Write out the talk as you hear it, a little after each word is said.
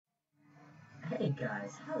Hey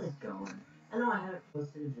guys, how's it going? I know I haven't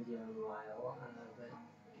posted a video in a while, but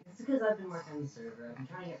it's because I've been working on the server. I've been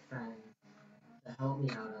trying to get friends to help me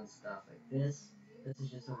out on stuff like this. This is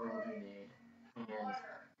just a world I made, and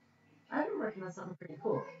I've been working on something pretty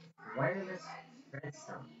cool. Wireless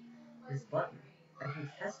redstone. This button. I can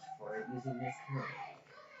test for it using this command.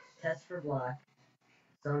 Testforblock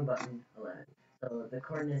stone button 11. So the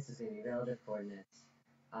coordinates is going to be relative coordinates,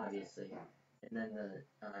 obviously, and then the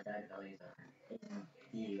data values are in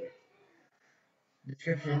the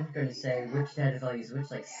description. Going to say which data value is which,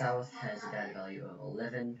 like south has a data value of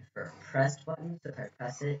 11 for a pressed button, so if I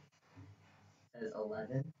press it, it says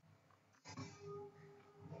 11.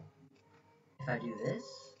 If I do this,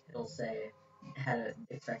 it'll say it had an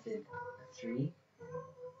expected 3.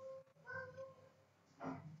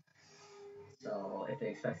 So if it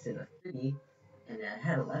expected a 3 and it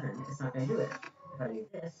had 11, it's not going to do it. If I do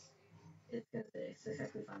this, it's going to say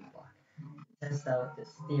successfully find the block. Test out this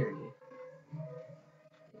theory.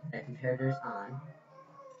 That comparator's on.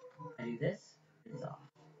 I do this, it's off.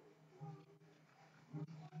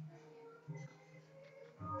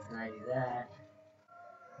 And I do that.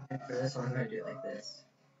 And for this one, I'm going to do it like this,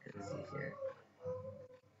 because it's easier.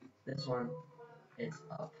 This one, it's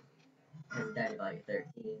up. Has data value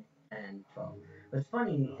 13, 10, 12. What's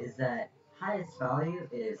funny is that highest value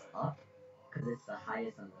is up, because it's the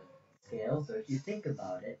highest on the scale. So if you think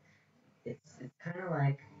about it, it's kind of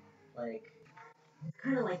like it's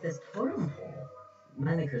kind of like this totem pole.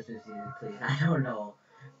 Mind the Christmas music, please. I don't know.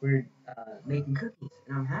 We're making cookies,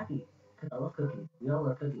 and I'm happy because I love cookies. We all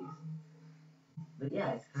love cookies. But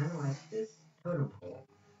yeah, it's kind of like this totem pole,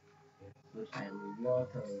 which I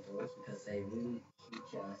love totem poles because they really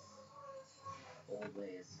teach us old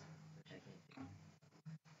ways, which I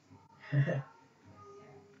can't do.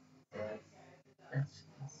 So that's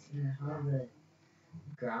how the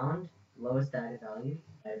ground lowest data value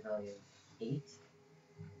 8.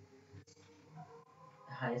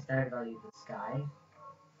 The highest data value of the sky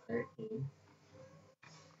 13.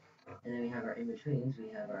 And then we have our in-betweens, we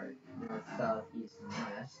have our north, south, east, and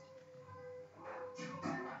west.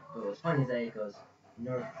 But what's funny is that it goes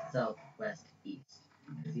north, south, west, east.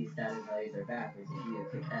 Because these data values are backwards. If you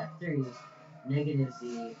click F3, negative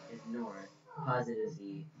Z is north, positive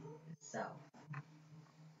Z is south.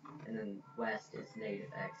 And then west is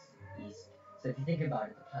negative X, east. So if you think about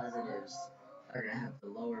it, the positives are going to have the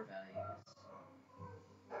lower values.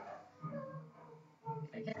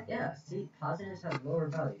 Yeah, see, positives have lower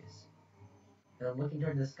values. But I'm looking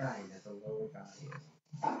toward the sky and there's a lower values.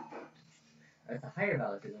 Or it's a higher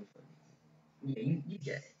value because I'm yeah, you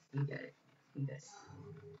get it. You get it. You get it.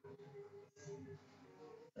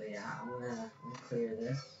 So yeah, I'm gonna clear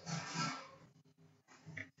this.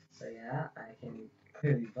 So yeah, I can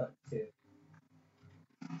clearly put to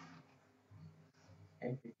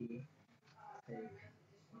entity pick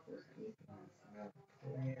equals anything that's not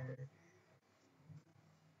clear.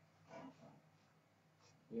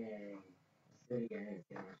 Yay. Let's do it again. It's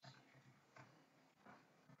too much.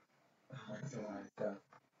 Oh, that's a lot of stuff.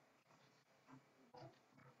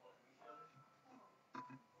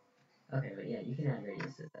 Okay, but yeah, you can add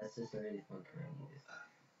radiuses. That's just a really fun command to use.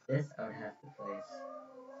 This I would have to place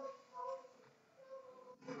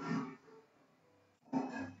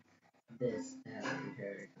this to have a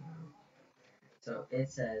comparator come out. So it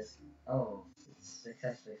says, oh, it's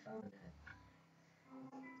successfully found it.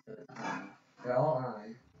 So it's on. They're all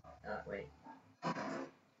on. Wait.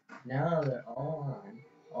 Now they're all on.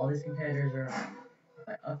 All these comparators are on. If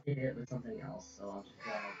I update it with something else, so I'll just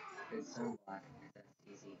grab redstone block because that's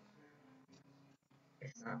easy.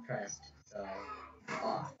 It's not pressed, so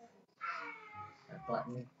off. That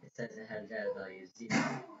button, it says it has data value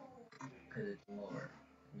 0 because it's lower.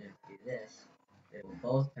 And if I do this, they will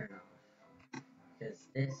both turn off because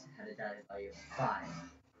this had a data value of 5.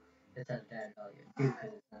 This has a data value of 2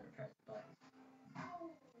 because it's not a pressed button.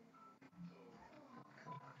 Oh,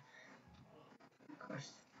 come on. Of course.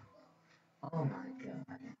 Oh my god.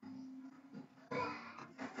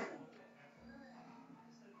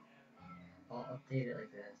 I'll update it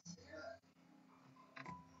like this.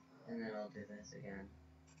 And then I'll do this again.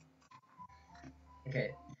 Okay,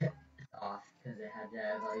 it's off because it had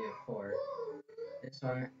data value of 4. This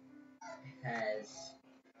one has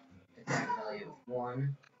a data value of 1.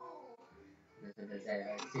 And this one has data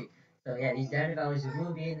value of 2. So yeah, these data values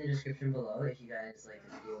will be in the description below. If you guys like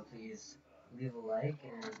this video, please leave a like,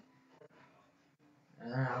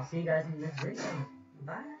 and I'll see you guys in the next video.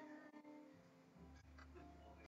 Bye!